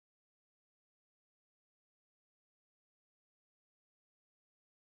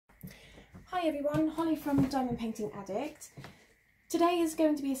Hi everyone, Holly from Diamond Painting Addict. Today is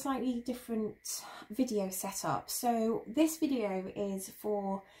going to be a slightly different video setup. So this video is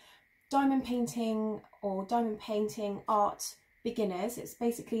for diamond painting or diamond painting art beginners. It's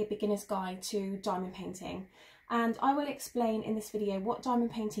basically a beginner's guide to diamond painting. And I will explain in this video what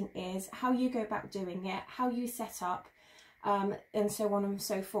diamond painting is, how you go about doing it, how you set up, and so on and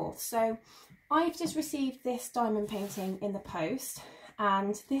so forth. So I've just received this diamond painting in the post.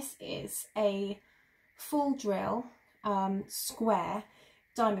 And this is a full drill square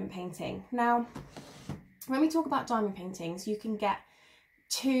diamond painting. Now, when we talk about diamond paintings, you can get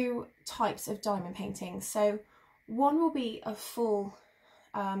two types of diamond paintings. So one will be a full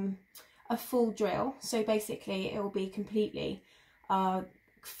drill. So basically, it will be completely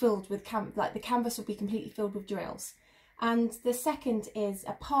filled with the canvas will be completely filled with drills. And the second is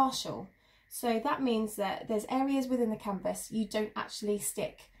a partial. So that means that there's areas within the canvas you don't actually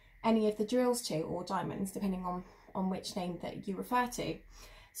stick any of the drills to, or diamonds, depending on which name that you refer to.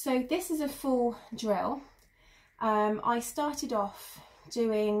 So this is a full drill. I started off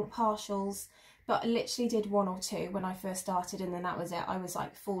doing partials, but I literally did one or two when I first started, and then that was it. I was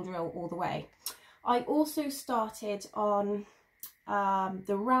like full drill all the way. I also started on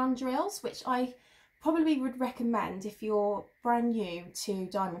the round drills, which I probably would recommend if you're brand new to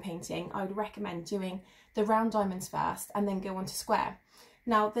diamond painting. I would recommend doing the round diamonds first and then go on to square.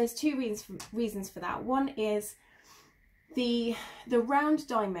 Now there's two reasons for that. One is the round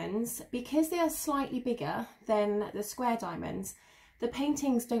diamonds, because they are slightly bigger than the square diamonds, the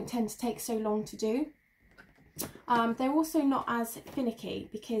paintings don't tend to take so long to do. They're also not as finicky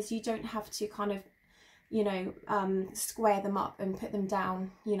because you don't have to kind of square them up and put them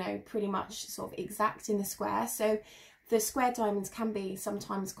down, pretty much sort of exact in the square. So the square diamonds can be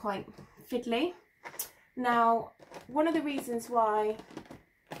sometimes quite fiddly. Now, one of the reasons why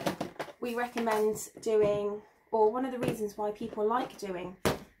we recommend doing, or one of the reasons why people like doing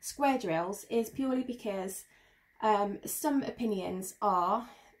square drills is purely because some opinions are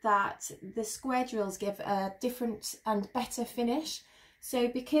that the square drills give a different and better finish. So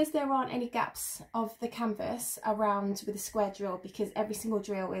because there aren't any gaps of the canvas around with a square drill, because every single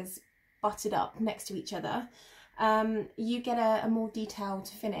drill is butted up next to each other, you get a more detailed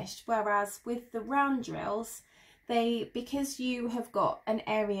finish. Whereas with the round drills, because you have got an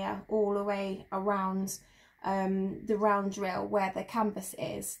area all the way around the round drill where the canvas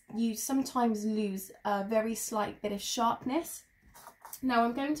is, you sometimes lose a very slight bit of sharpness. Now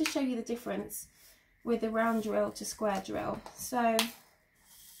I'm going to show you the difference with the round drill to square drill. So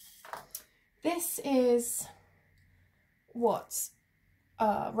this is what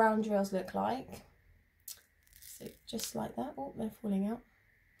round drills look like. So just like that. Oh, they're falling out.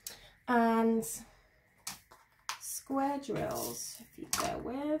 And square drills, if you bear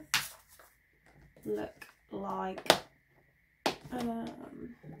with, look like, that's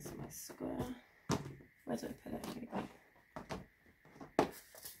my square. Where did I put it? Here we go.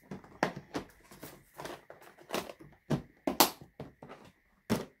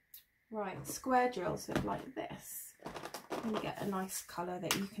 Right, square drills look like this. You get a nice colour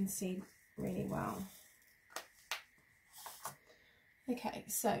that you can see really well. Okay,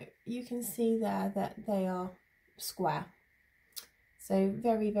 so you can see there that they are square. So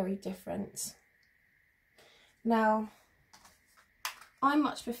very, very different. Now, I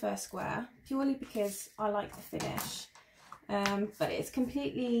much prefer square, purely because I like the finish. But it's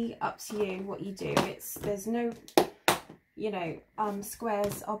completely up to you what you do. There's no,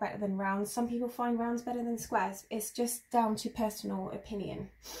 squares are better than rounds. Some people find rounds better than squares. It's just down to personal opinion.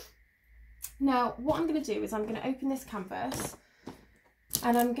 Now, what I'm going to do is I'm going to open this canvas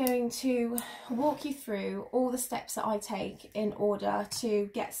and I'm going to walk you through all the steps that I take in order to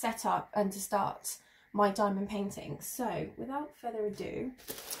get set up and to start my diamond painting. So, without further ado,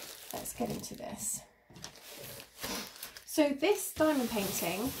 let's get into this. So, this diamond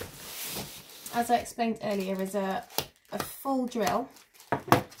painting, as I explained earlier, is a full drill,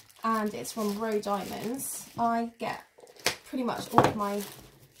 and it's from Row Diamonds. I get pretty much all of my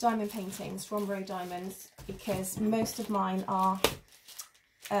diamond paintings from Row Diamonds because most of mine are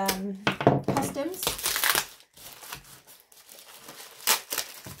customs.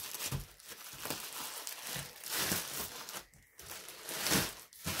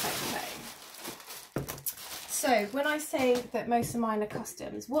 Okay, so when I say that most of mine are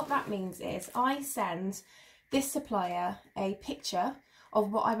customs, what that means is I send this supplier a picture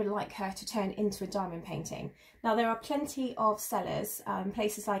of what I would like her to turn into a diamond painting. Now there are plenty of sellers,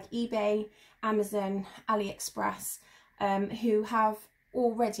 places like eBay, Amazon, AliExpress, who have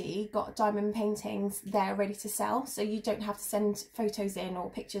already got diamond paintings there ready to sell, so you don't have to send photos in or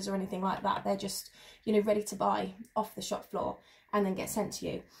pictures or anything like that. They're just, you know, ready to buy off the shop floor and then get sent to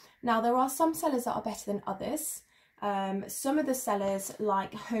you. Now, there are some sellers that are better than others. Some of the sellers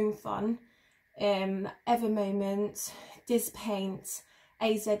like Homfun, Evermoment, Dispaint,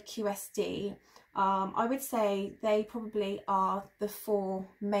 AZQSD, I would say they probably are the 4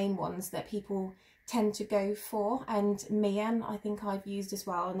 main ones that people tend to go for, and Mian I think I've used as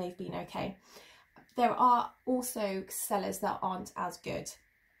well, and they've been okay. There are also sellers that aren't as good.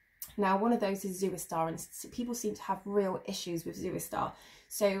 Now, one of those is Zoistar, and people seem to have real issues with Zoistar,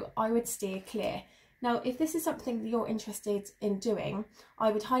 so I would steer clear. Now, if this is something that you're interested in doing,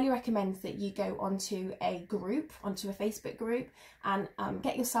 I would highly recommend that you go onto a group, onto a Facebook group, and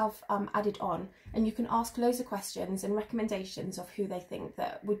get yourself added on, and you can ask loads of questions and recommendations of who they think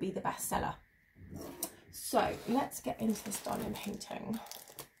that would be the best seller. So let's get into this diamond painting.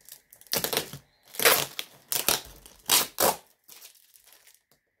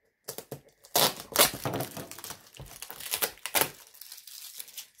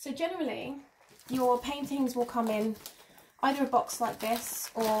 So generally, your paintings will come in either a box like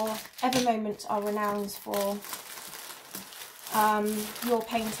this, or Evermoment are renowned for your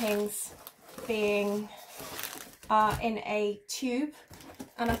paintings being in a tube,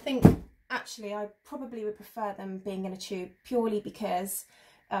 and I think actually I probably would prefer them being in a tube purely because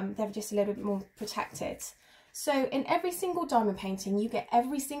they're just a little bit more protected. So in every single diamond painting, you get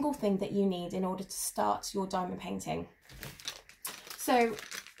every single thing that you need in order to start your diamond painting. So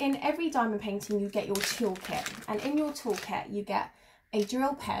in every diamond painting, you get your toolkit, and in your toolkit you get a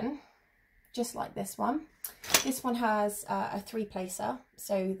drill pen, just like this one. This one has a 3-placer,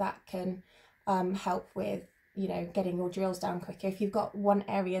 so that can help with, you know, getting your drills down quicker if you've got one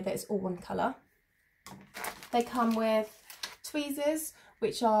area that's all one colour. They come with tweezers,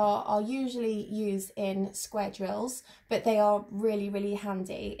 which are usually used in square drills, but they are really, really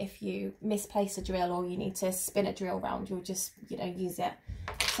handy if you misplace a drill or you need to spin a drill round. You'll just, you know, use it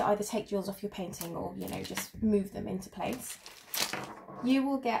to either take drills off your painting or, you know, just move them into place. You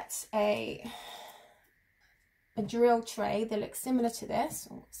will get a drill tray that looks similar to this.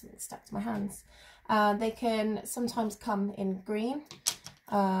 Oh, something stuck to my hands. They can sometimes come in green.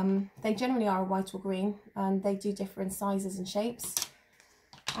 They generally are a white or green, and they do differ in sizes and shapes.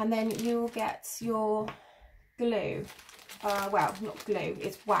 And then you'll get your glue. Well, not glue,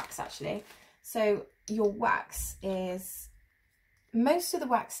 it's wax actually. So your wax is, most of the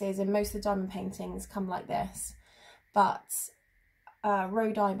waxes in most of the diamond paintings come like this, but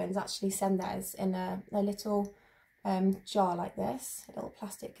Row Diamonds actually send theirs in a little jar like this, a little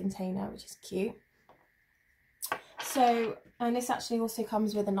plastic container, which is cute. So, and this actually also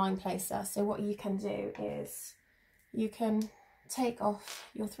comes with a 9-placer. So what you can do is you can take off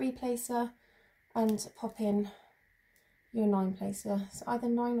your 3-placer and pop in your 9-placer. So either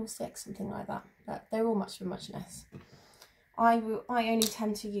 9 or 6, something like that. But they're all much for muchness. I only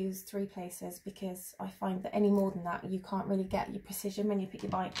tend to use 3-placers because I find that any more than that, you can't really get your precision when you put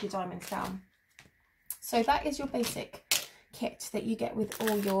your diamonds down. So that is your basic kit that you get with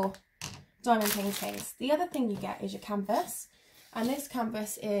all your diamond paintings. The other thing you get is your canvas, and this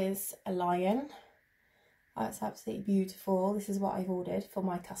canvas is a lion. It's absolutely beautiful. This is what I've ordered for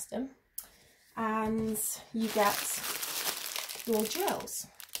my custom. And you get your drills,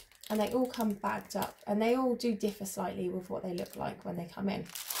 and they all come bagged up, and they all do differ slightly with what they look like when they come in.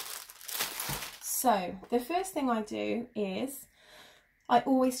 So the first thing I do is I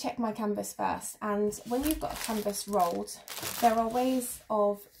always check my canvas first, and when you've got a canvas rolled, there are ways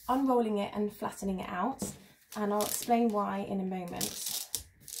of unrolling it and flattening it out, and I'll explain why in a moment.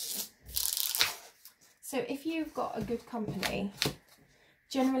 So if you've got a good company,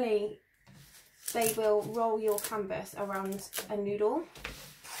 generally they will roll your canvas around a noodle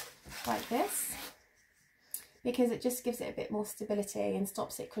like this, because it just gives it a bit more stability and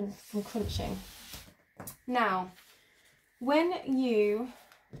stops it from crunching. Now, when you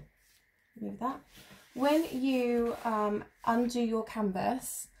undo your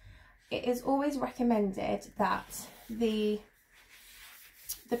canvas, it is always recommended that the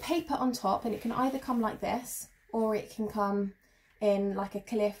paper on top, and it can either come like this or it can come in like a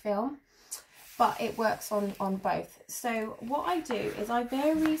clear film, but it works on both. So what I do is I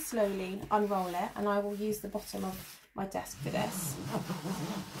very slowly unroll it, and I will use the bottom of my desk for this,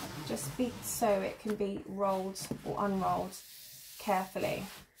 just so it can be rolled or unrolled carefully.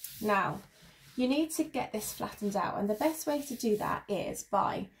 Now, you need to get this flattened out, and the best way to do that is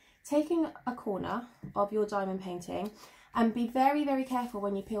by taking a corner of your diamond painting And be very, very careful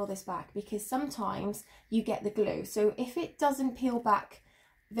when you peel this back, because sometimes you get the glue. So if it doesn't peel back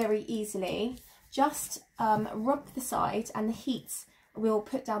very easily, just rub the side, and the heat will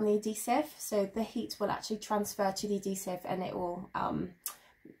put down the adhesive. So the heat will actually transfer to the adhesive, and it will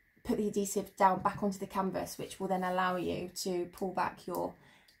put the adhesive down back onto the canvas, which will then allow you to pull back your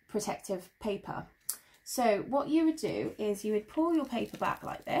protective paper. So what you would do is you would pull your paper back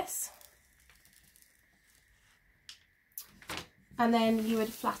like this, and then you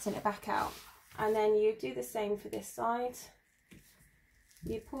would flatten it back out, and then you do the same for this side.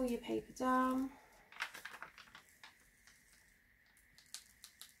 You pull your paper down,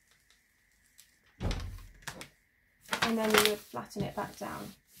 and then you would flatten it back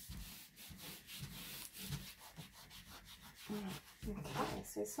down. Okay,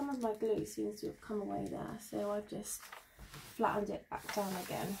 so some of my glue seems to have come away there, so I've just flattened it back down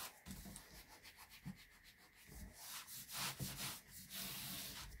again.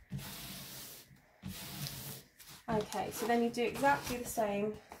 Okay, so then you do exactly the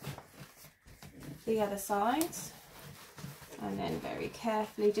same the other side, and then very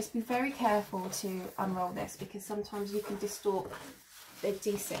carefully, just be very careful to unroll this, because sometimes you can distort the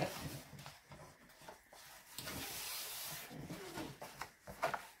adhesive.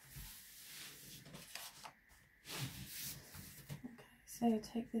 Okay, so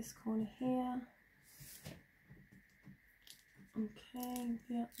take this corner here. Okay,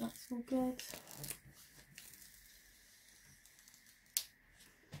 yeah, that's all good.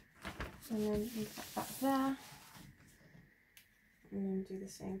 And then move that back there, and then do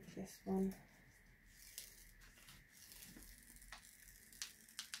the same for this one.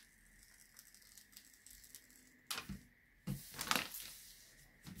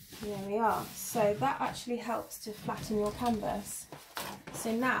 There we are. So that actually helps to flatten your canvas.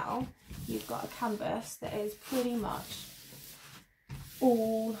 So now you've got a canvas that is pretty much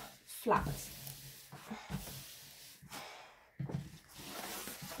all flat.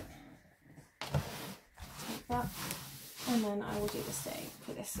 That, and then I will do the same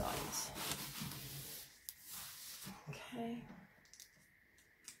for this side. Okay.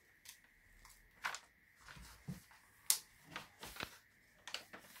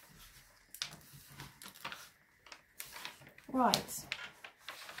 Right.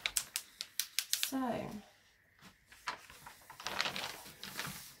 So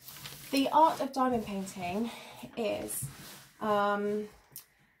the art of diamond painting is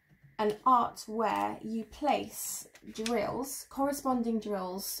an art where you place drills, corresponding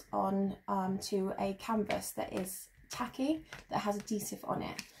drills, on to a canvas that is tacky, that has adhesive on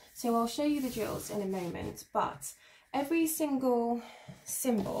it. So I'll show you the drills in a moment, but every single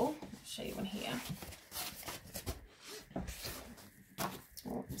symbol, I'll show you one here.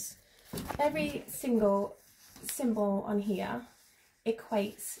 Oops. Every single symbol on here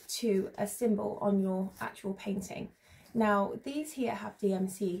equates to a symbol on your actual painting. Now these here have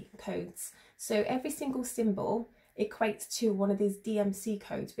DMC codes, so every single symbol equates to one of these DMC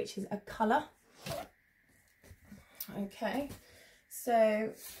codes, which is a colour. Okay, so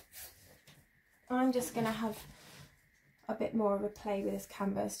I'm just going to have a bit more of a play with this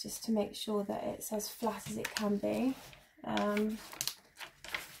canvas just to make sure that it's as flat as it can be. I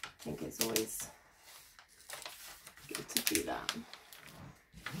think it's always good to do that.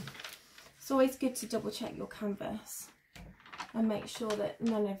 It's always good to double check your canvas and make sure that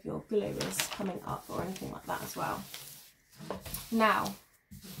none of your glue is coming up or anything like that as well. Now,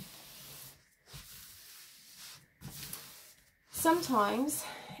 sometimes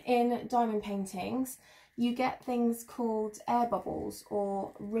in diamond paintings you get things called air bubbles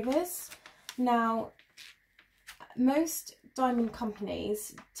or rivers. Now, most diamond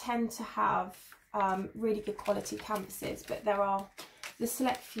companies tend to have really good quality canvases, but there are the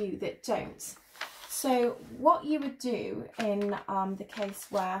select few that don't. So what you would do in the case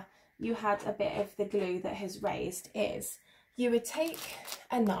where you had a bit of the glue that has raised is you would take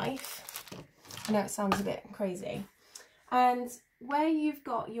a knife, I know it sounds a bit crazy, and where you've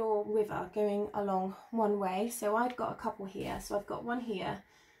got your river going along one way, so I've got a couple here, so I've got one here,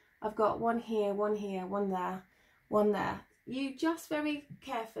 I've got one here, one here, one there, one there. You just very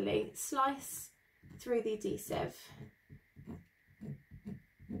carefully slice through the adhesive.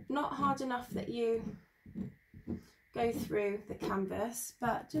 Not hard enough that you go through the canvas,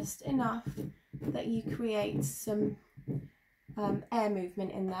 but just enough that you create some air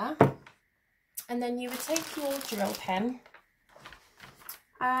movement in there. And then you would take your drill pen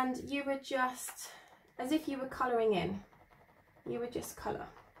and you would just, as if you were colouring in, you would just colour.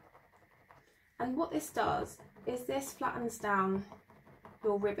 And what this does is this flattens down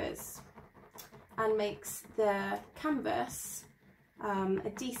your rivers. and makes the canvas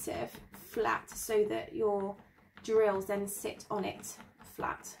adhesive flat so that your drills then sit on it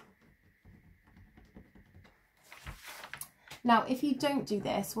flat. Now, if you don't do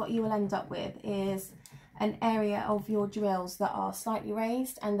this, what you will end up with is an area of your drills that are slightly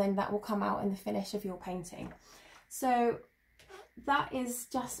raised, and then that will come out in the finish of your painting. So that is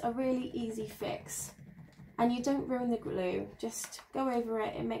just a really easy fix, and you don't ruin the glue. Just go over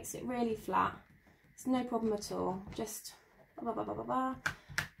it, it makes it really flat. It's no problem at all. Just blah, blah, blah, blah,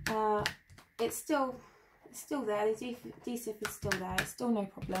 blah. It's still there, the adhesive is still there, it's still no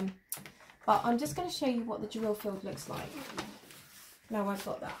problem. But I'm just going to show you what the drill field looks like. Now I've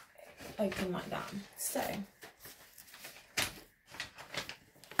got that open like that. So, I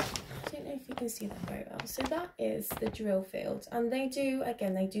don't know if you can see that very well. So that is the drill field, and they do,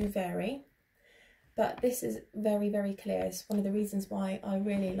 again, they do vary. But this is very, very clear. It's one of the reasons why I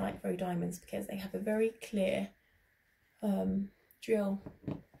really like Rowe Diamonds, because they have a very clear drill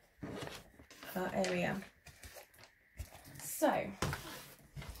area.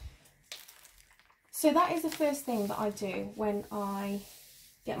 So that is the first thing that I do when I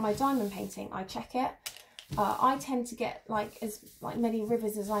get my diamond painting. I check it. I tend to get like many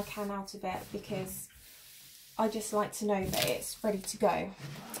rivers as I can out of it, because I just like to know that it's ready to go.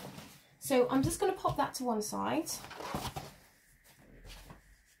 So I'm just going to pop that to one side.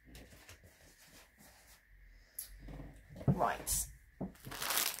 Right.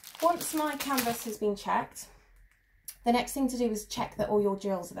 Once my canvas has been checked, the next thing to do is check that all your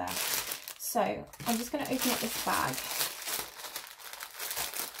drills are there. So I'm just going to open up this bag.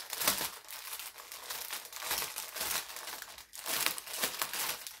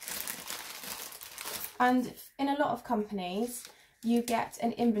 And in a lot of companies, you get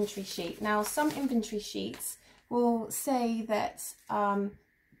an inventory sheet. Now, some inventory sheets will say that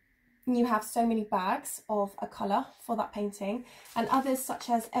you have so many bags of a colour for that painting, and others, such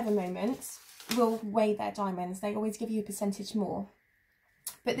as Evermoment, will weigh their diamonds. They always give you a percentage more.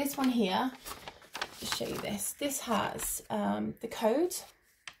 But this one here, just show you this. This has the code,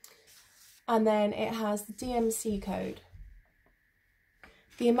 and then it has the DMC code,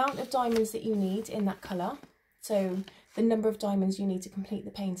 the amount of diamonds that you need in that colour, so the number of diamonds you need to complete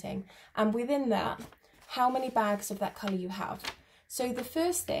the painting, and within that, how many bags of that colour you have. So the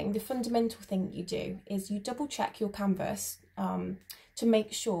first thing, the fundamental thing that you do is you double check your canvas to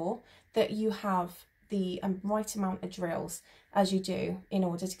make sure that you have the right amount of drills as you do in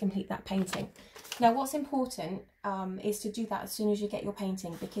order to complete that painting. Now, what's important is to do that as soon as you get your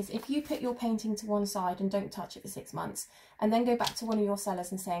painting, because if you put your painting to one side and don't touch it for 6 months, and then go back to one of your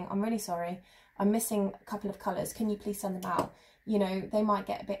sellers and saying, I'm really sorry, I'm missing a couple of colours, can you please send them out? You know, they might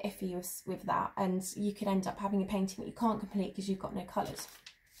get a bit iffy with that, and you could end up having a painting that you can't complete because you've got no colours.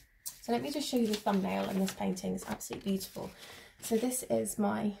 So let me just show you the thumbnail, and this painting is absolutely beautiful. So this is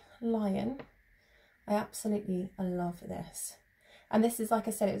my lion. I absolutely love this. And this is, like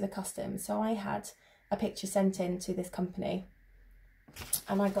I said, it was a custom. So I had a picture sent in to this company,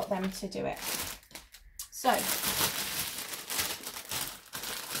 and I got them to do it. So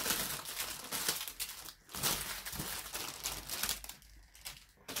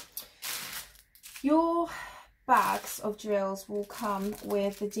your bags of drills will come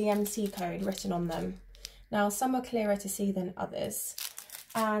with the DMC code written on them. Now, some are clearer to see than others.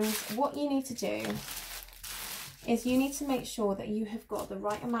 And what you need to do is you need to make sure that you have got the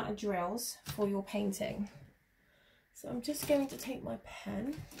right amount of drills for your painting. So I'm just going to take my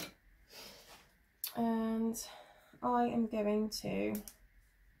pen, and I am going to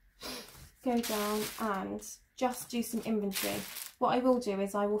go down and just do some inventory. What I will do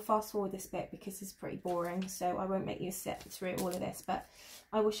is I will fast forward this bit because it's pretty boring, so I won't make you sit through all of this, but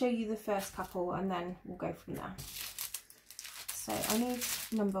I will show you the first couple and then we'll go from there. So I need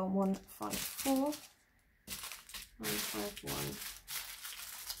number 154, 151,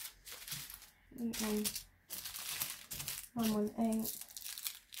 918,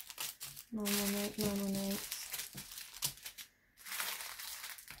 918, 918.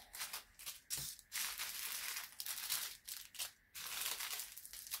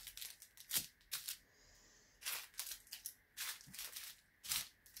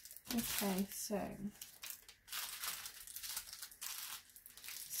 Okay,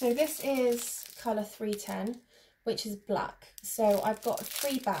 so this is colour 310, which is black. So I've got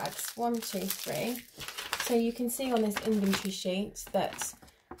 3 bags, 1, 2, 3. So you can see on this inventory sheet that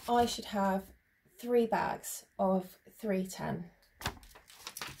I should have 3 bags of 310.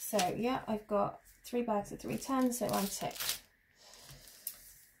 So yeah, I've got 3 bags of 310, so I tick.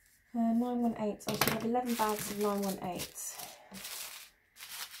 918, so I should have 11 bags of 918.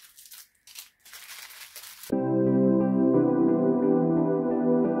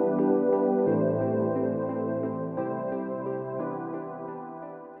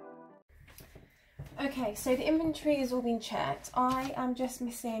 Okay, so the inventory has all been checked. I am just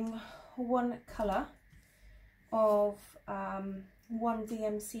missing one colour of one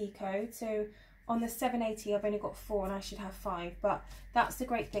DMC code. So on the 780 I've only got 4 and I should have 5, but that's the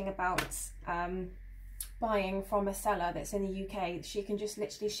great thing about buying from a seller that's in the UK. She can just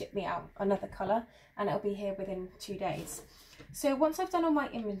literally ship me out another colour and it'll be here within 2 days. So once I've done all my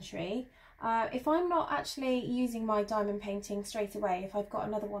inventory, if I'm not actually using my diamond painting straight away, if I've got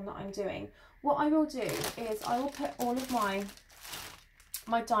another one that I'm doing, what I will do is I will put all of my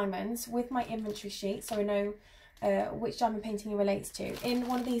diamonds with my inventory sheet, so I know which diamond painting it relates to, in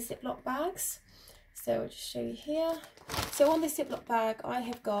one of these Ziploc bags. So I'll just show you here. So on this Ziploc bag I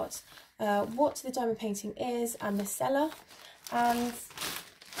have got what the diamond painting is and the seller, and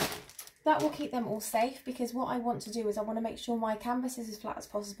that will keep them all safe, because what I want to do is I want to make sure my canvas is as flat as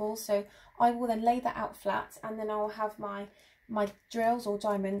possible. So I will then lay that out flat, and then I will have my drills or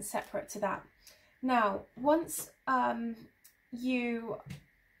diamonds separate to that. Now once you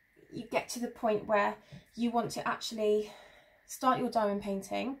get to the point where you want to actually start your diamond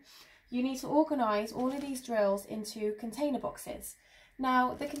painting, you need to organise all of these drills into container boxes.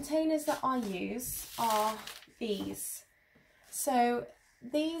 Now the containers that I use are these. So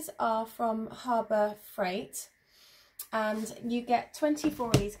these are from Harbour Freight, and you get 24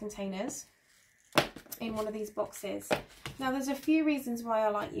 of these containers in one of these boxes. Now there's a few reasons why I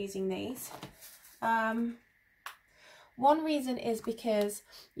like using these. One reason is because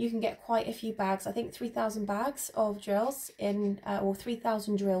you can get quite a few bags. I think 3,000 bags of drills in, or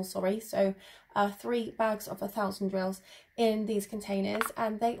 3,000 drills, sorry. So 3 bags of 1,000 drills in these containers,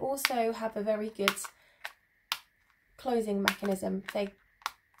 and they also have a very good closing mechanism. They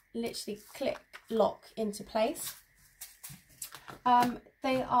literally click, lock into place.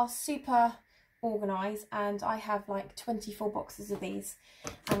 They are super organised, and I have like 24 boxes of these,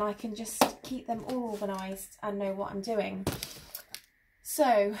 and I can just keep them all organised and know what I'm doing.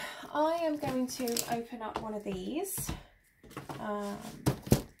 So I am going to open up one of these,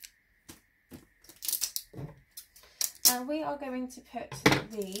 and we are going to put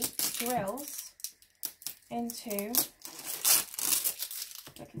the drills into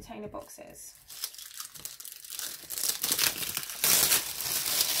the container boxes.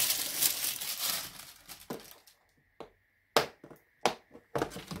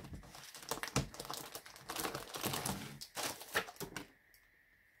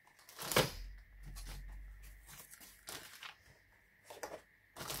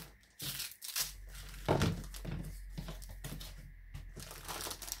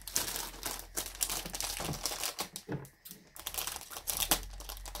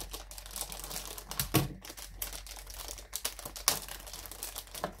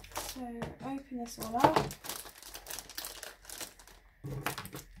 So open this all up.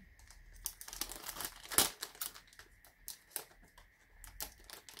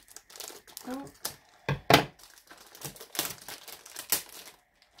 Oh.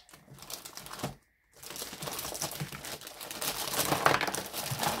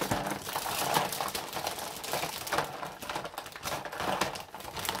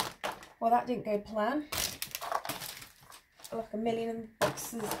 Well, that didn't go to plan. Like a million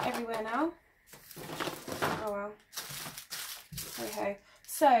boxes everywhere now. Oh well. Okay.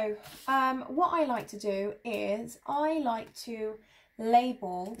 So what I like to do is I like to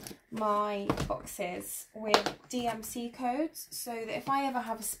label my boxes with DMC codes, so that if I ever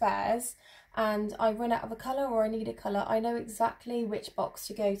have a spares and I run out of a colour or I need a colour, I know exactly which box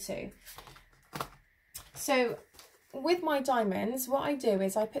to go to. So with my diamonds, what I do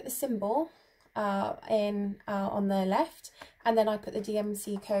is I put the symbol on the left, and then I put the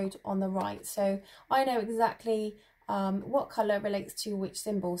DMC code on the right, so I know exactly what colour relates to which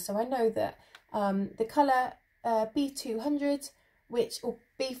symbol. So I know that the colour B200, or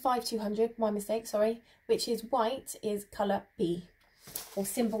B5200, my mistake, sorry, which is white, is colour B, or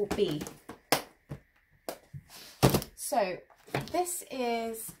symbol B. So this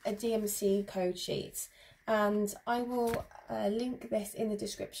is a DMC code sheet, and I will link this in the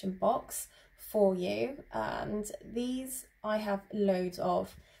description box for you, and these I have loads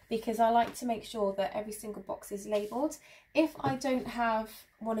of, because I like to make sure that every single box is labelled. If I don't have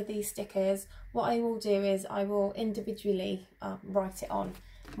one of these stickers, what I will do is I will individually write it on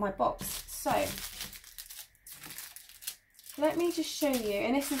my box. So let me just show you,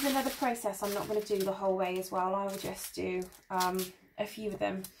 and this is another process. I'm not going to do the whole way as well. I will just do a few of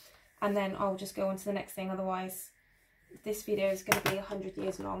them, and then I'll just go on to the next thing. Otherwise this video is going to be 100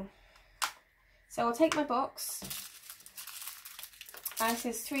 years long. So I'll take my box, and it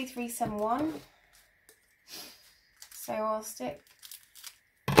says 3371. So I'll stick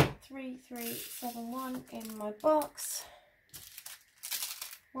 3371 in my box.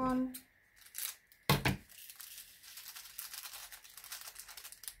 1,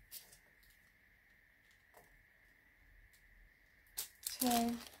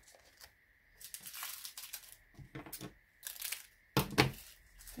 2,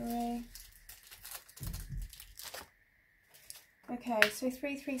 3. Okay, so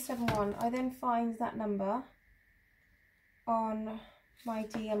 3371. I then find that number on my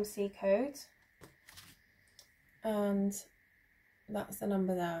DMC code, and that's the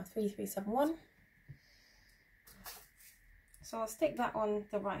number there, 3371. So I'll stick that on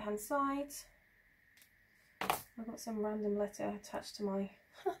the right hand side. I've got some random letter attached to my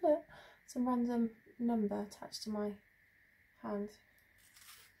some random number attached to my hand.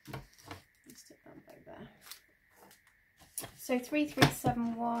 Let's stick that back there. So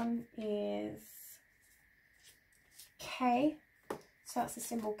 3371 is K, so that's the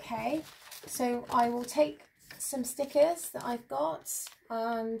symbol K. So I will take some stickers that I've got,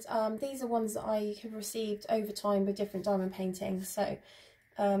 and these are ones that I have received over time with different diamond paintings. So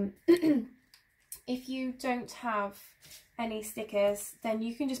if you don't have any stickers, then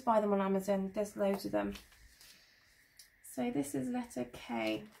you can just buy them on Amazon. There's loads of them. So this is letter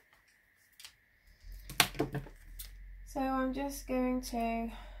K. So I'm just going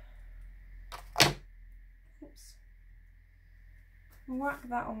to whack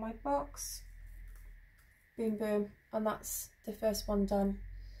that on my box. Boom, boom. And that's the first one done.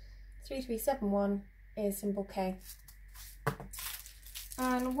 3371 is symbol K.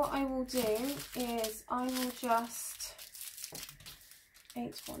 And what I will do is I will just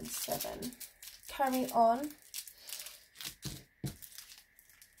 817 carry on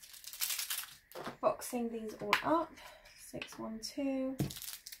boxing these all up. 612,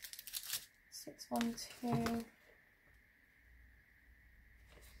 612,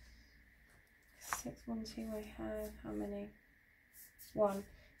 612. I have how many? 1.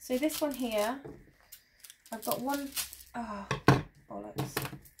 So this one here, I've got 1. Ah, oh, bollocks.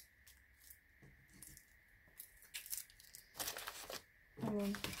 Hang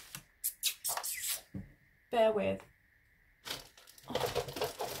on. Bear with.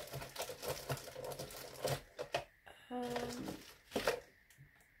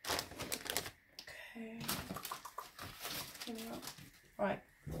 Okay. Right.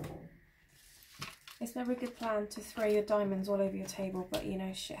 It's never a good plan to throw your diamonds all over your table, but you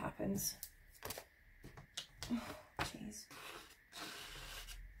know, shit happens. Oh, jeez.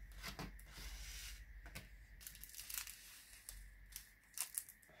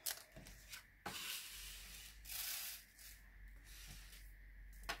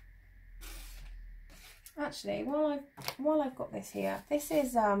 Actually, while I've got this here, this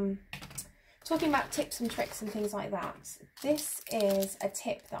is talking about tips and tricks and things like that. This is a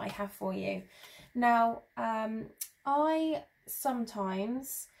tip that I have for you. Now, I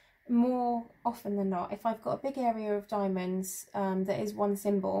sometimes, more often than not, if I've got a big area of diamonds that is one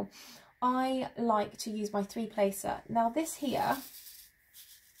symbol, I like to use my 3-placer. Now this here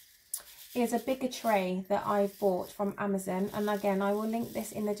is a bigger tray that I bought from Amazon, and again I will link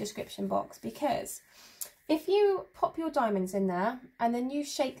this in the description box, because if you pop your diamonds in there and then you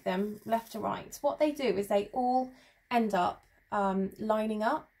shake them left to right, what they do is they all end up lining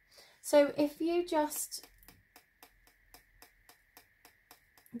up. So if you just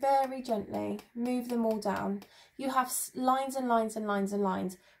very gently move them all down, you have lines and lines and lines and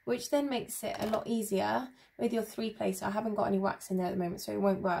lines, which then makes it a lot easier with your 3-placer. I haven't got any wax in there at the moment, so it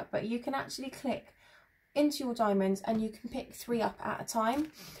won't work, but you can actually click into your diamonds and you can pick 3 up at a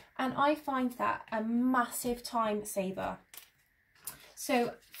time, and I find that a massive time saver.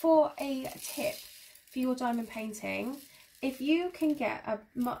 So for a tip for your diamond painting, if you can get a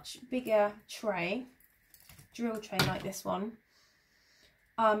much bigger tray, drill tray like this one,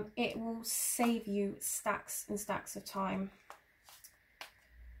 it will save you stacks and stacks of time.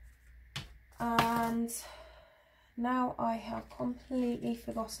 And now I have completely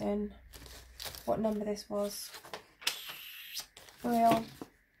forgotten what number this was. Real.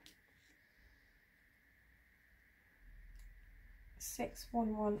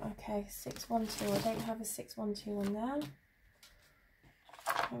 611. Okay, 612. I don't have a 612 on there.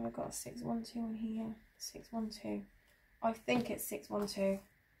 Oh, I've got a 612 on here. 612. I think it's 612.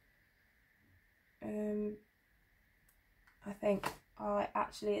 I think. I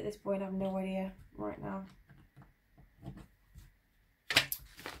actually at this point have no idea right now.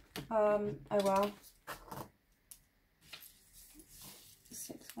 Oh well.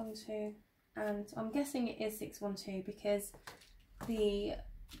 612, and I'm guessing it is 612 because I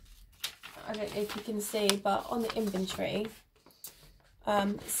don't know if you can see, but on the inventory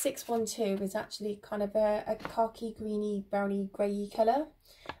 612 is actually kind of a khaki, greeny, browny, grey colour,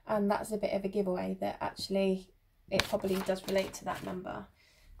 and that's a bit of a giveaway that actually it probably does relate to that number.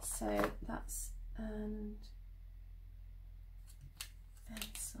 So that's and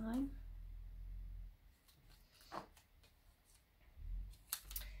sign.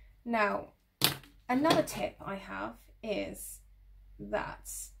 Now, another tip I have is that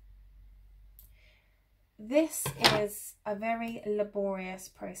this is a very laborious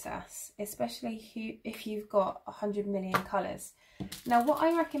process, especially if you've got 100 million colours. Now, what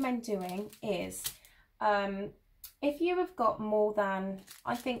I recommend doing is, if you have got more than,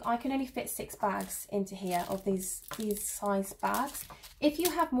 I think I can only fit 6 bags into here of these size bags. If you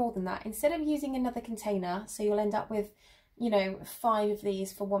have more than that, instead of using another container, so you'll end up with, you know, 5 of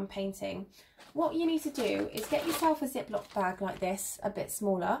these for one painting, what you need to do is get yourself a Ziploc bag like this, a bit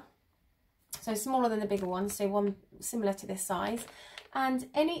smaller. So smaller than the bigger one, so one similar to this size. And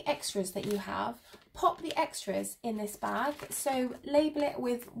any extras that you have, pop the extras in this bag. So label it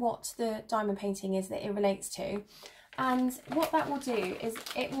with what the diamond painting is that it relates to. And what that will do is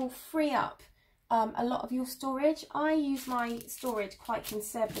it will free up a lot of your storage. I use my storage quite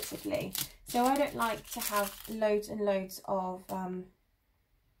conservatively. So I don't like to have loads and loads of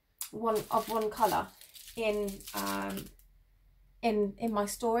one colour in my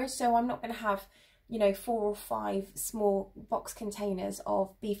storage. So I'm not going to have, you know, 4 or 5 small box containers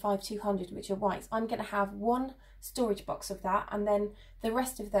of B5200 which are whites. I'm going to have one storage box of that, and then the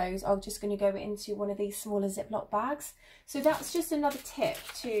rest of those are just going to go into one of these smaller Ziploc bags. So that's just another tip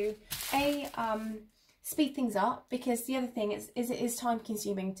to speed things up, because the other thing is it is time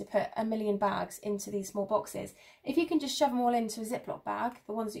consuming to put 1 million bags into these small boxes. If you can just shove them all into a Ziploc bag,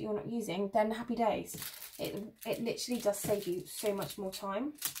 the ones that you're not using, then happy days. It literally does save you so much more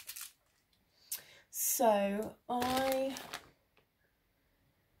time. So I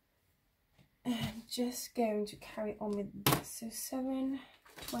am just going to carry on with this. So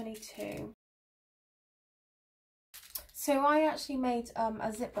 722. So I actually made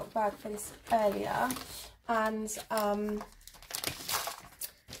a Ziploc bag for this earlier, and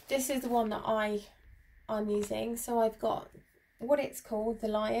this is the one that I'm using. So I've got what it's called, the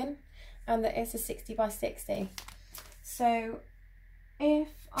Lion, and that it's a 60 by 60. So if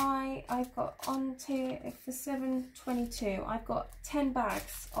I've got onto, for 722, I've got 10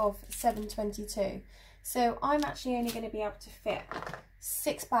 bags of 722. So I'm actually only going to be able to fit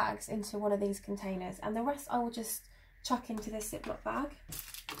 6 bags into one of these containers, and the rest I will just chuck into this Ziploc bag.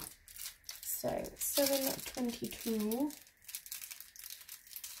 So 722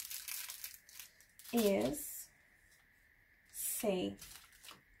 is C.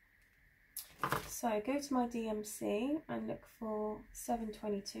 So go to my DMC and look for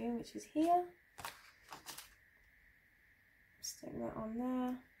 722, which is here. Stick that on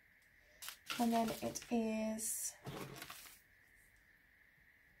there. And then it is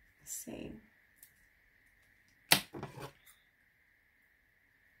C.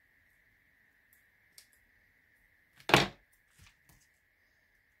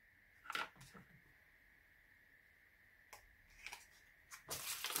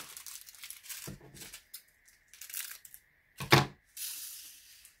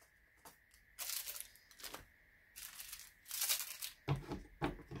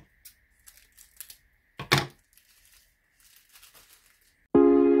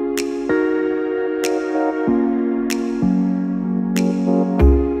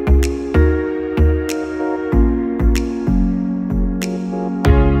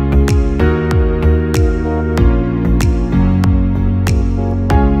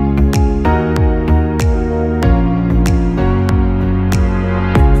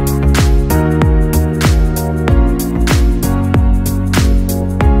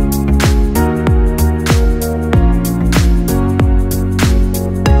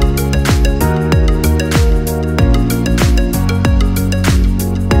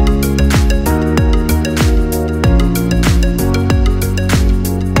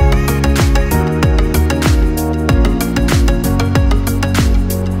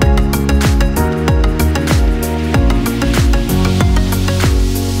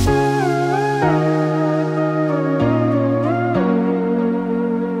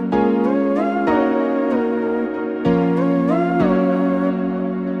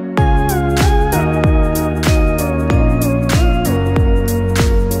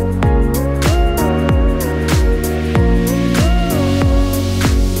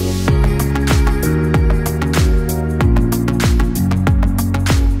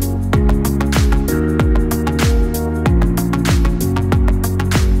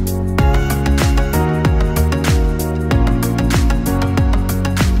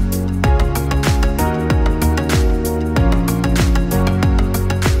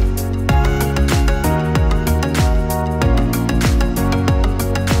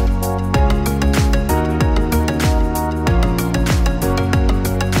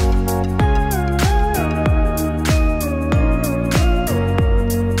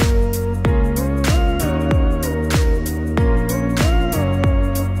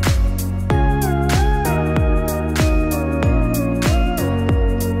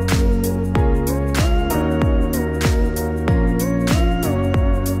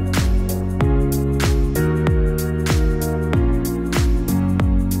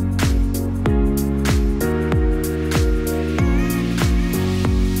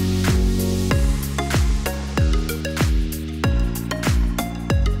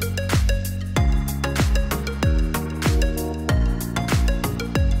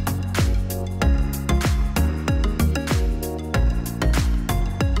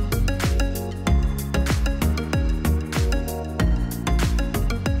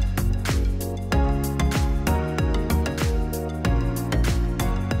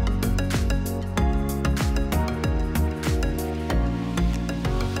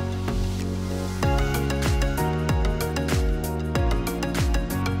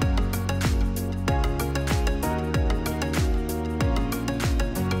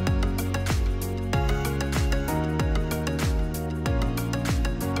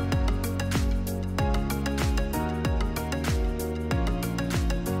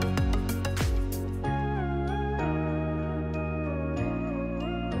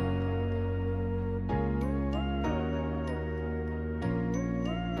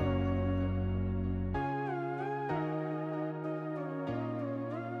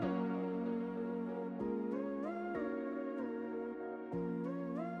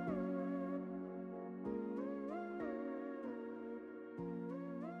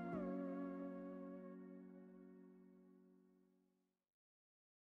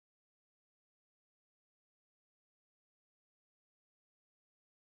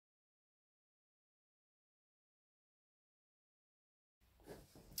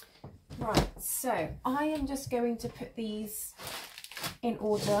 Right, so I am just going to put these in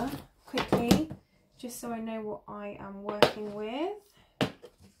order quickly, just so I know what I am working with.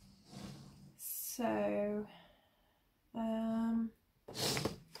 So,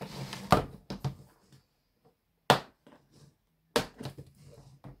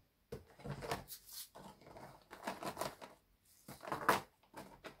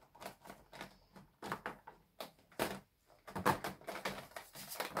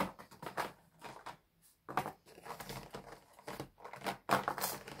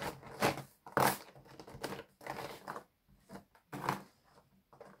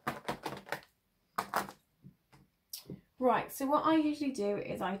 right, so what I usually do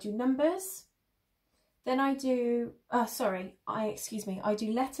is I do numbers, then I do, I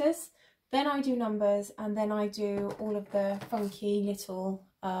do letters, then I do numbers, and then I do all of the funky little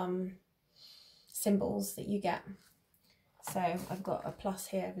symbols that you get. So I've got a plus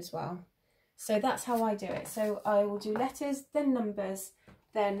here as well. So that's how I do it. So I will do letters, then numbers,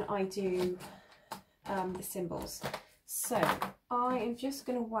 then I do the symbols. So I am just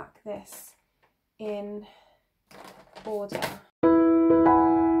going to whack this in order.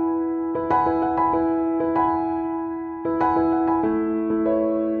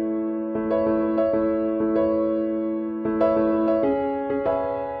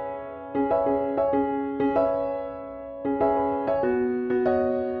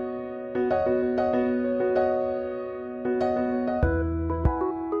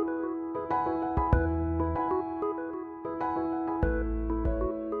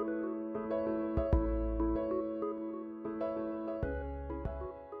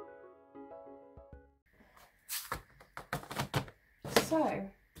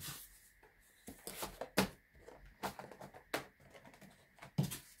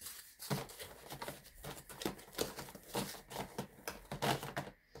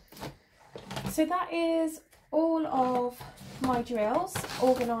 So that is all of my drills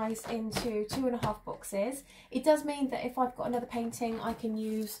organised into 2.5 boxes. It does mean that if I've got another painting, I can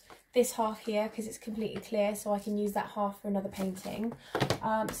use this half here because it's completely clear, so I can use that half for another painting.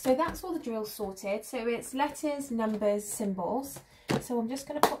 So that's all the drills sorted. So it's letters, numbers, symbols. So I'm just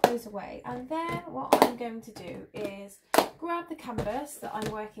going to put those away, and then what I'm going to do is grab the canvas that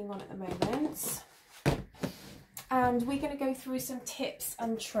I'm working on at the moment, and we're going to go through some tips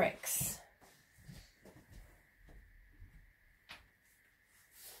and tricks.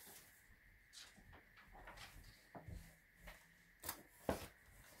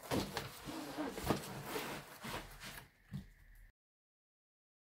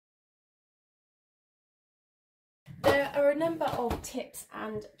 There are a number of tips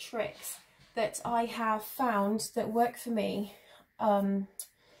and tricks that I have found that work for me over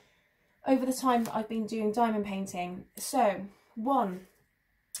the time that I've been doing diamond painting. So one,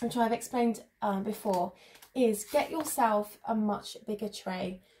 which I've explained before, is get yourself a much bigger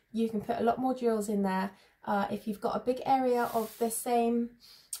tray. You can put a lot more drills in there. If you've got a big area of the same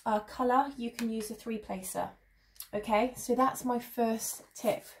colour, you can use a 3-placer. Okay, so that's my first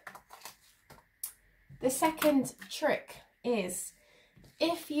tip. The second trick is,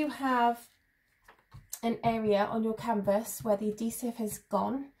 if you have an area on your canvas where the adhesive has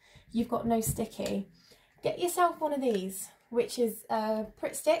gone, you've got no sticky, get yourself one of these, which is a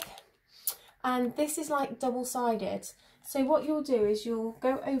Pritt stick, and this is like double-sided. So what you'll do is you'll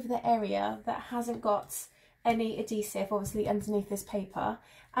go over the area that hasn't got any adhesive, obviously underneath this paper,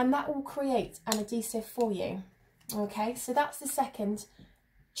 and that will create an adhesive for you. Okay, so that's the second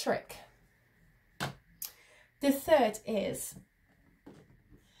trick. The third is,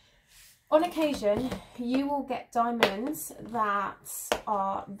 on occasion, you will get diamonds that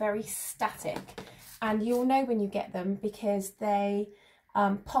are very static, and you'll know when you get them because they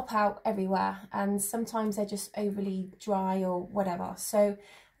pop out everywhere, and sometimes they're just overly dry or whatever. So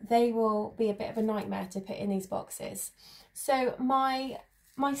they will be a bit of a nightmare to put in these boxes. So my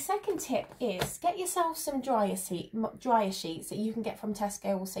second tip is get yourself some dryer sheets that you can get from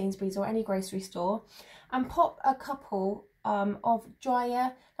Tesco or Sainsbury's or any grocery store, and pop a couple of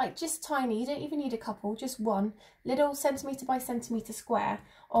dryer, like just tiny, you don't even need a couple, just one little centimetre by centimetre square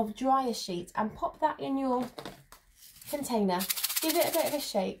of dryer sheet, and pop that in your container. Give it a bit of a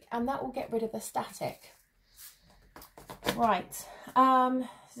shake, and that will get rid of the static. Right, so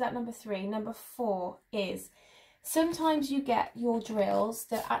that's number 3. Number 4 is, sometimes you get your drills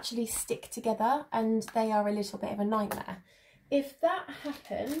that actually stick together and they are a little bit of a nightmare. If that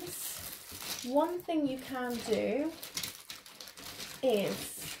happens, one thing you can do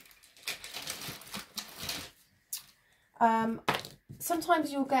is,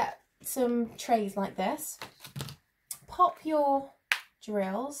 sometimes you'll get some trays like this. Pop your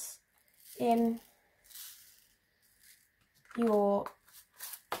drills in your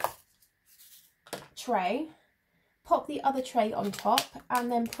tray, pop the other tray on top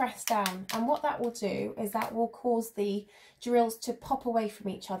and then press down, and what that will do is that will cause the drills to pop away from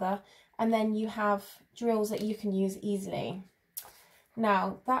each other, and then you have drills that you can use easily.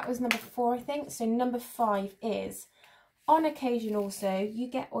 Now that was number 4, I think. So number 5 is, on occasion also you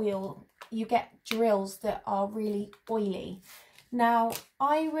get drills that are really oily. Now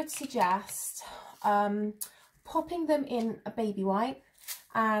I would suggest popping them in a baby wipe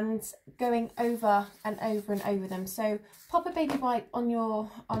and going over and over and over them. So pop a baby wipe on your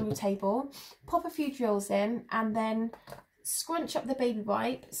table, pop a few drills in, and then scrunch up the baby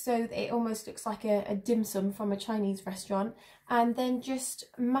wipe so that it almost looks like a dim sum from a Chinese restaurant, and then just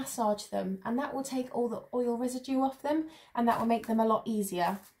massage them, and that will take all the oil residue off them, and that will make them a lot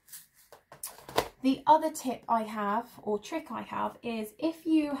easier. The other tip I have, or trick I have, is if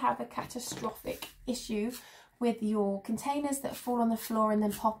you have a catastrophic issue with your containers that fall on the floor and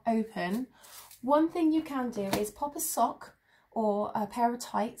then pop open, one thing you can do is pop a sock or a pair of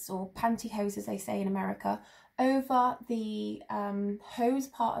tights, or pantyhose as they say in America, over the hose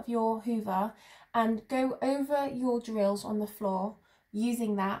part of your hoover, and go over your drills on the floor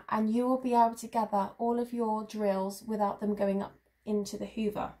using that, and you will be able to gather all of your drills without them going up into the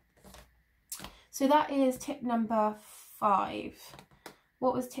hoover. So that is tip number 5.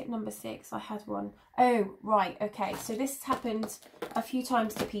 What was tip number 6? I had one. Oh, right, okay. So this has happened a few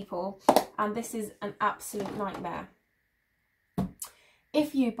times to people, and this is an absolute nightmare.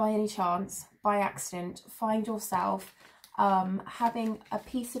 If you, by any chance, by accident, find yourself having a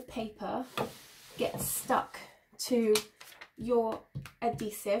piece of paper get stuck to your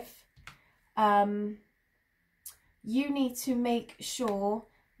adhesive, you need to make sure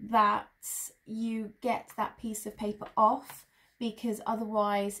that you get that piece of paper off, because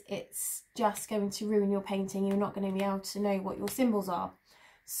otherwise it's just going to ruin your painting. You're not going to be able to know what your symbols are.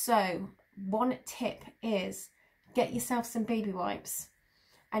 So one tip is get yourself some baby wipes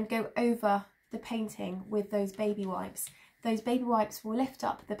and go over the painting with those baby wipes. Those baby wipes will lift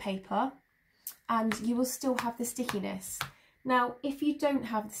up the paper and you will still have the stickiness. Now, if you don't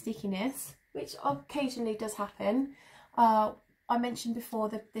have the stickiness, which occasionally does happen, I mentioned before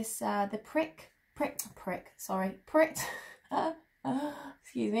that this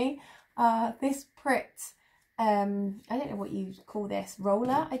excuse me, this Pritt, I don't know what you call this,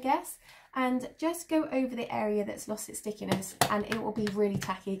 roller, I guess, and just go over the area that's lost its stickiness and it will be really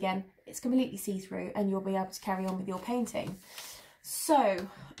tacky again. It's completely see-through and you'll be able to carry on with your painting. So,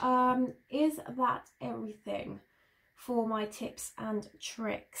 is that everything for my tips and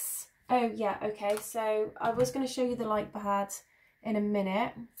tricks? Oh yeah, okay, so I was going to show you the light pad in a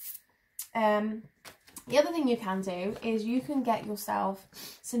minute. The other thing you can do is you can get yourself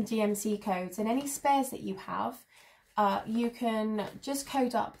some DMC codes, and any spares that you have, you can just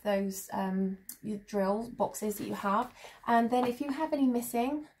code up those your drill boxes that you have, and then if you have any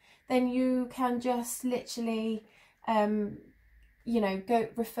missing, then you can just literally you know, go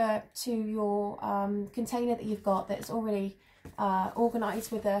refer to your container that you've got that's already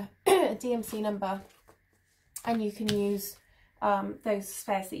organised with a DMC number, and you can use those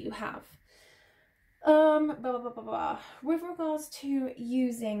spares that you have. With regards to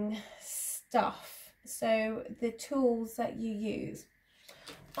using stuff, so the tools that you use,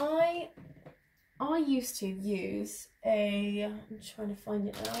 I used to use I'm trying to find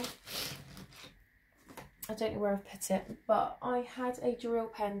it now, I don't know where I've put it, but I had a drill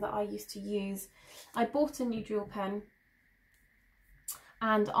pen that I used to use. I bought a new drill pen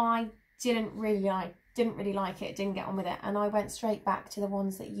and I didn't really like it, didn't get on with it, and I went straight back to the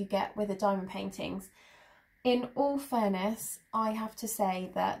ones that you get with the diamond paintings. In all fairness, I have to say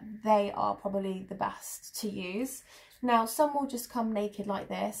that they are probably the best to use. Now, some will just come naked like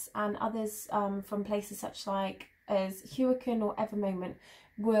this, and others from places such like as Hurricane or Evermoment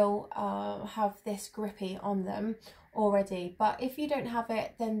will have this grippy on them already. But if you don't have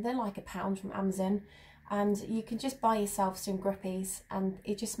it, then they're like £1 from Amazon, and you can just buy yourself some grippies, and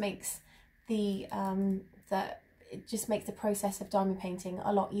it just makes the process of diamond painting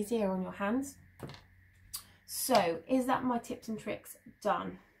a lot easier on your hands. So, is that my tips and tricks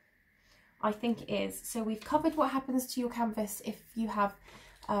done? I think it is. So we've covered what happens to your canvas if you have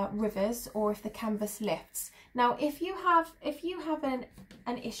rivers or if the canvas lifts. Now, if you have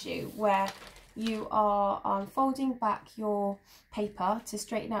an issue where you are folding back your paper to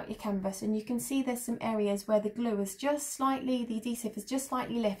straighten out your canvas, and you can see there's some areas where the glue is just slightly, the adhesive is just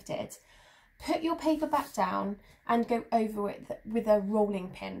slightly lifted, put your paper back down and go over it with a rolling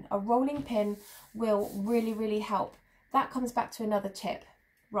pin. A rolling pin will really, really help. That comes back to another tip.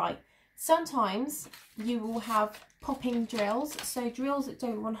 Right, Sometimes you will have popping drills, so drills that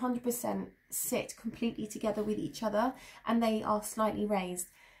don't 100% sit completely together with each other and they are slightly raised.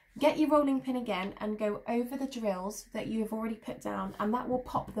 Get your rolling pin again and go over the drills that you have already put down, and that will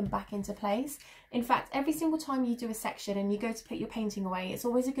pop them back into place. In fact, every single time you do a section and you go to put your painting away, it's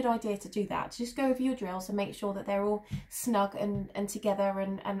always a good idea to do that. Just go over your drills and make sure that they're all snug and together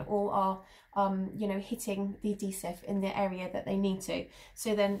and all are you know, hitting the adhesive in the area that they need to.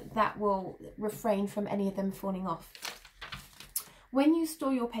 So then that will refrain from any of them falling off. When you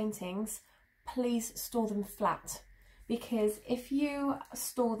store your paintings, please store them flat, because if you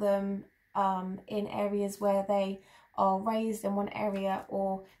store them in areas where they are raised in one area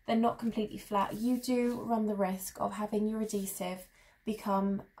or they're not completely flat, you do run the risk of having your adhesive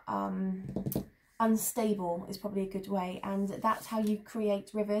become unstable, is probably a good way, and that's how you create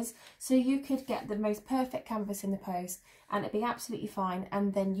rivers. So you could get the most perfect canvas in the post and it'd be absolutely fine,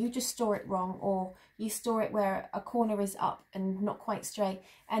 and then you just store it wrong, or you store it where a corner is up and not quite straight,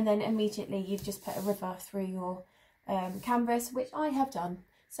 and then immediately you've just put a river through your canvas, which I have done.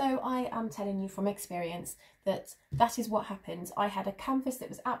 So I am telling you from experience that that is what happened. I had a canvas that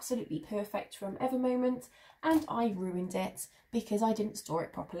was absolutely perfect from Evermoment and I ruined it because I didn't store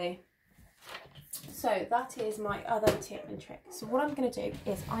it properly. So that is my other tip and trick. So what I'm going to do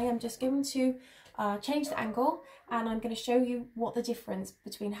is I am just going to change the angle, and I'm going to show you what the difference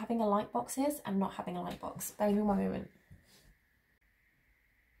between having a light box is and not having a light box. Bear with me one moment.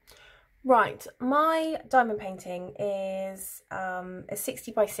 Right, my diamond painting is a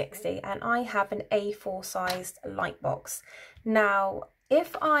 60 by 60 and I have an A4 sized light box. Now,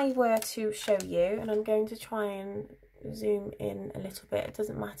 if I were to show you, and I'm going to try and zoom in a little bit, it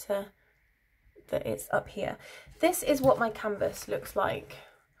doesn't matter that it's up here. This is what my canvas looks like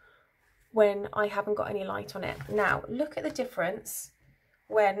when I haven't got any light on it. Now, look at the difference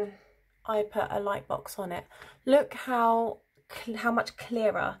when I put a light box on it. Look how much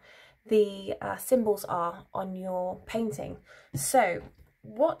clearer the symbols are on your painting. So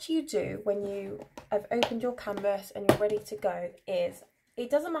what you do when you have opened your canvas and you're ready to go is, it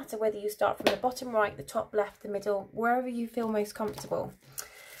doesn't matter whether you start from the bottom right, the top left, the middle, wherever you feel most comfortable.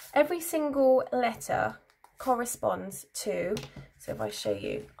 Every single letter corresponds to, so if I show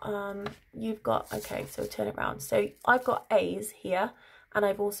you, you've got, okay, so turn it around. So I've got A's here and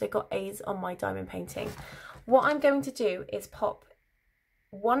I've also got A's on my diamond painting. What I'm going to do is pop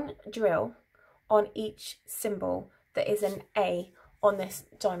one drill on each symbol that is an A on this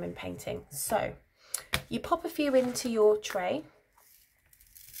diamond painting. So you pop a few into your tray.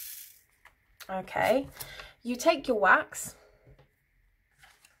 Okay, you take your wax,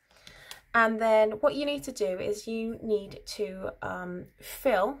 and then what you need to do is you need to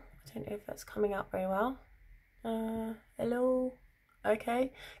fill, I don't know if that's coming out very well, hello.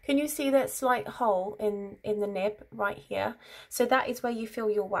 Okay, can you see that slight hole in the nib right here? So that is where you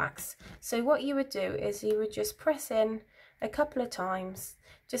fill your wax. So what you would do is you would just press in a couple of times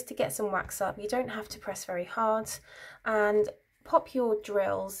just to get some wax up. You don't have to press very hard, and pop your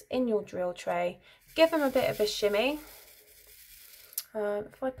drills in your drill tray. Give them a bit of a shimmy.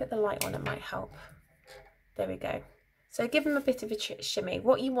 If I put the light on, it might help. There we go. So give them a bit of a shimmy.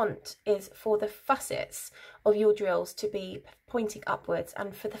 What you want is for the facets of your drills to be pointing upwards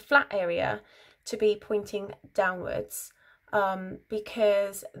and for the flat area to be pointing downwards,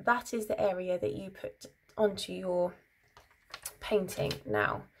 because that is the area that you put onto your painting.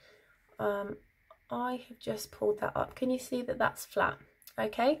 Now, I have just pulled that up. Can you see that that's flat?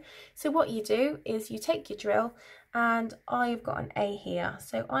 Okay, so what you do is you take your drill, and I've got an A here,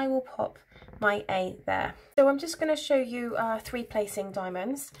 so I will pop my A there. So I'm just going to show you 3 placing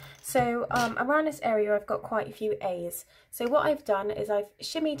diamonds. So around this area I've got quite a few A's. So what I've done is I've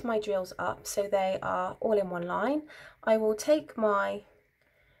shimmied my drills up so they are all in one line. I will take my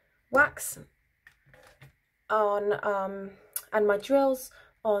wax on and my drills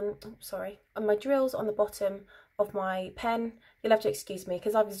on, and my drills on the bottom of my pen. You'll have to excuse me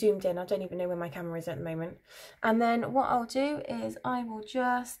because I've zoomed in. I don't even know where my camera is at the moment. And then what I'll do is I will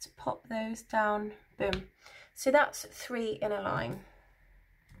just pop those down. Boom. So that's 3 in a line.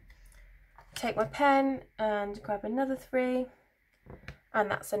 Take my pen and grab another 3,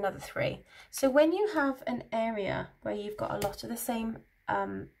 and that's another 3. So when you have an area where you've got a lot of the same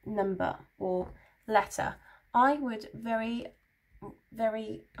number or letter, I would very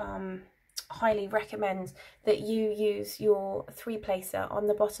highly recommend that you use your 3 placer on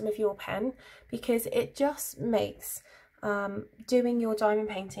the bottom of your pen, because it just makes doing your diamond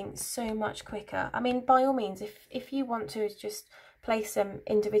painting so much quicker. I mean, by all means, if you want to just place them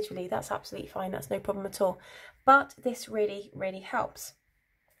individually, that's absolutely fine, that's no problem at all, but this really helps.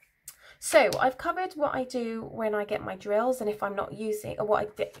 So I've covered what I do when I get my drills, and if I'm not using, or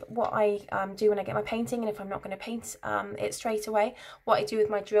what I do when I get my painting, and if I'm not going to paint it straight away, what I do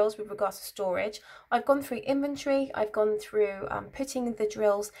with my drills with regards to storage. I've gone through inventory, I've gone through putting the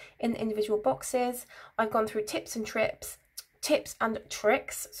drills in the individual boxes, I've gone through tips and tricks,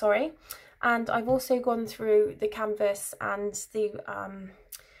 sorry, and I've also gone through the canvas and the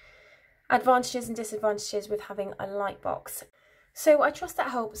advantages and disadvantages with having a light box. So I trust that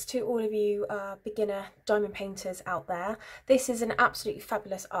helps to all of you beginner diamond painters out there. This is an absolutely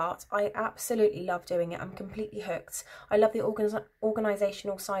fabulous art. I absolutely love doing it. I'm completely hooked. I love the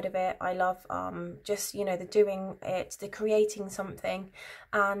organisational side of it. I love just, you know, the doing it, the creating something,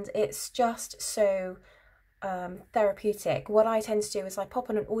 and it's just so therapeutic. What I tend to do is I pop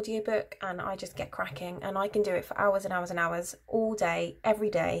on an audiobook and I just get cracking, and I can do it for hours and hours and hours, all day,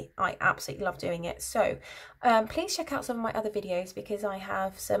 every day. I absolutely love doing it. So please check out some of my other videos, because I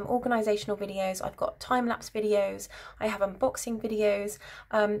have some organisational videos, I've got time-lapse videos, I have unboxing videos,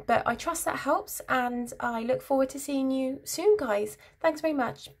 but I trust that helps, and I look forward to seeing you soon, guys. Thanks very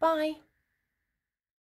much. Bye.